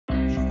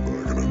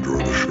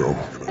show.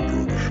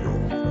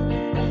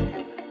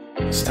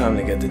 It's time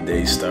to get the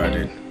day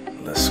started.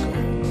 Let's go. A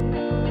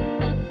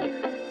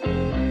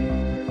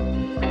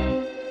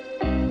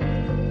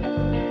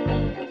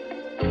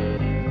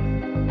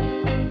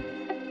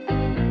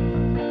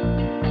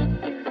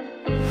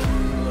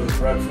little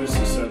breakfast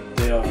to start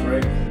the day off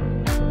right.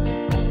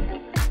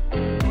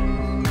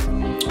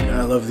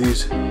 I love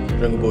these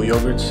drinkable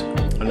yogurts.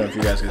 I don't know if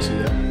you guys can see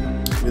that.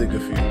 Really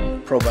good for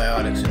you.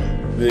 Probiotics, you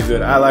know. Really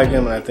good. I like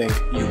them and I think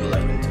you will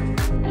like them too.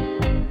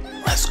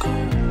 Let's go.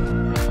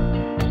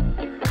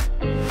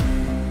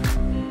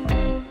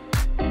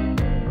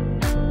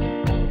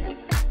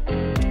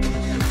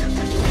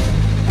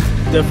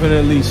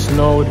 Definitely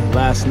snowed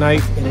last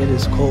night and it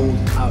is cold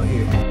out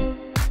here.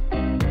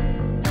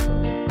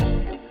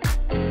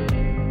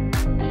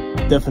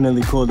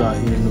 Definitely cold out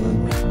here in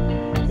November.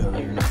 You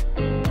already know.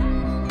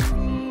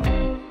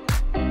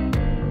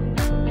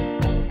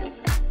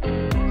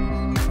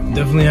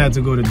 Definitely had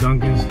to go to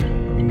Dunkin's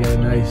and get a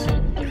nice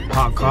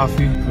hot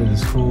coffee for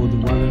this cold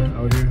weather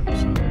out here.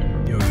 So,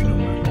 you already know,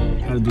 man.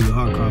 Had to do the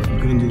hot coffee.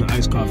 Couldn't do the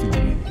iced coffee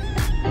today.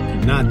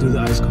 Could not do the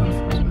iced coffee.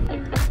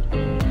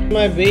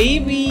 My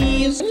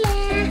babies.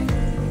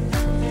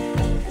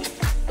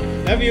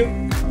 Love you.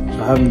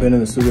 So I haven't been in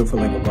the studio for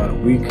like about a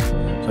week.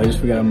 So I just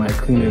figured I might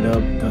clean it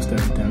up, dust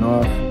everything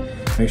off,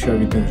 make sure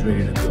everything's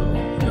ready to go.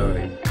 You know,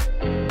 right?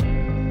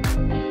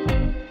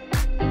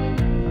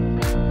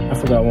 I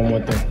forgot one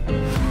more thing.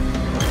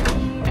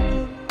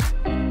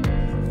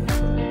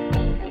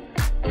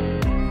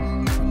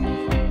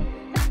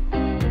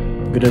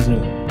 Good as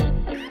new.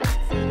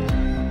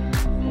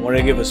 I want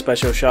to give a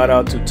special shout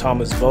out to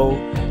Thomas Bow.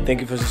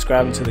 Thank you for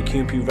subscribing to the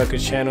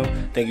qmprecords channel.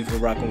 Thank you for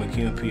rocking with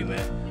qmp,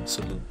 man.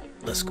 Salute.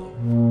 Let's go.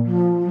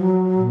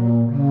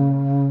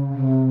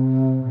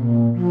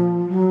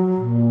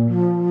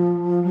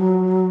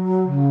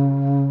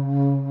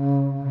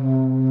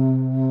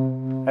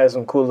 I had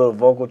some cool little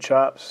vocal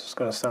chops. It's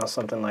gonna sound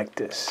something like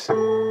this.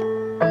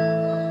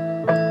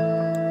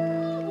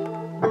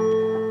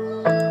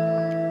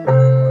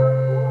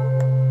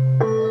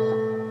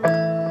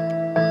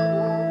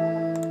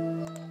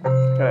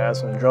 Add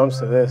some drums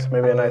to this,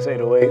 maybe a nice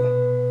 808.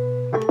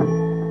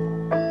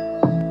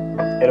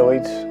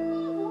 808s.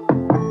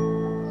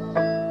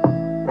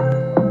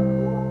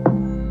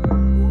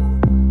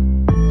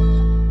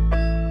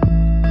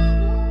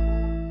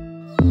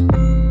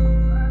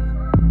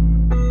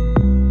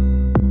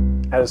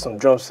 Added some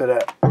drums to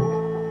that.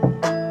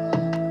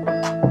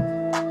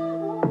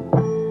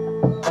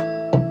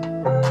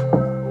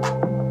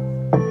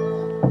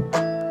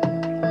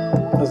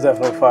 That's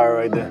definitely fire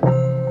right there.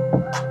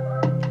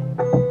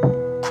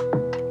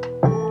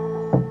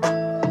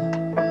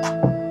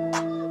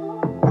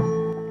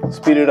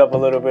 Speed it up a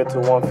little bit to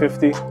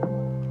 150.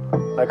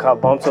 Like how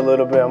it bumps a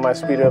little bit, I might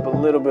speed it up a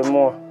little bit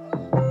more,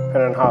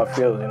 depending on how it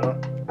feels, you know?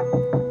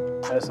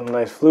 Add some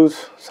nice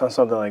flutes, sound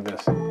something like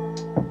this.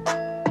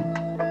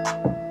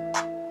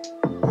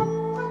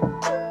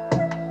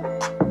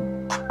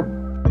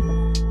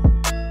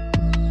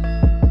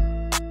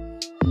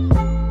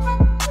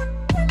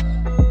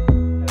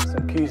 Add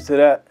some keys to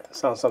that,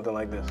 sounds something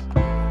like this.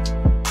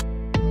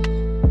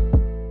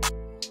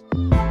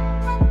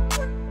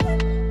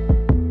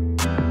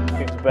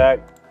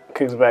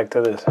 Kicks back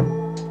to this.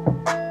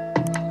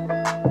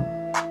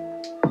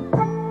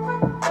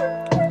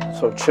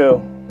 So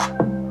chill.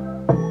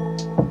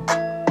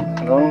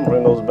 You know,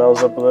 bring those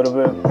bells up a little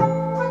bit.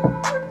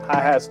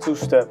 Hi-hats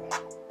 2-step.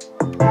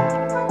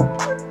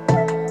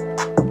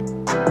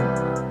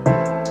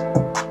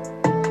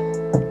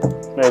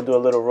 Maybe do a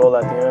little roll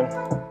at the end.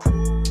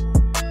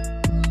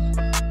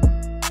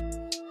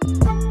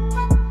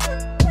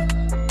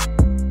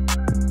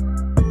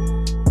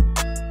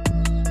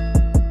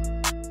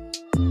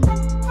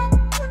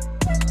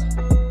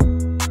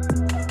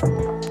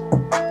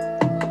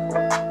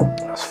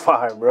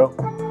 Fire, bro.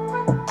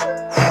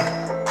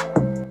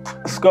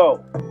 Let's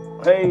go.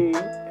 Hey,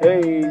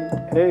 hey,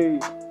 hey.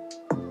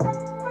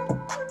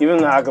 Even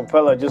the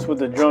acapella, just with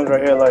the drums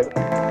right here, like.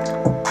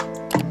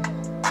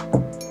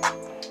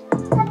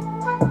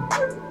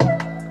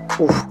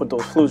 Oof, with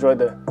those flutes right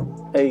there.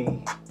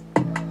 Hey.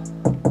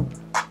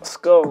 Let's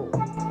go.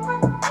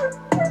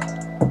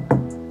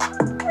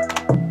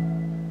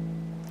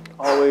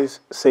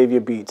 Always save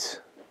your beats.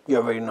 You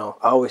already know.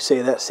 I always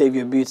say that. Save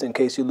your beats in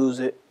case you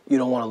lose it. You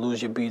don't want to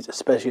lose your beats,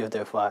 especially if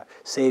they're fire.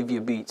 Save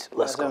your beats.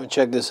 Let's go.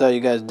 Check this out. You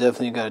guys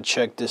definitely got to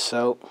check this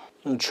out.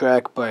 New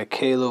track by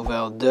Kalo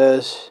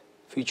Valdez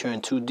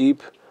featuring Too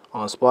Deep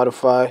on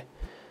Spotify.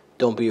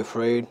 Don't Be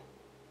Afraid.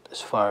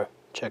 It's fire.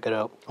 Check it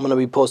out. I'm going to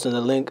be posting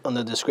the link on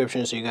the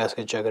description so you guys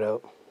can check it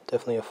out.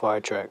 Definitely a fire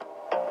track.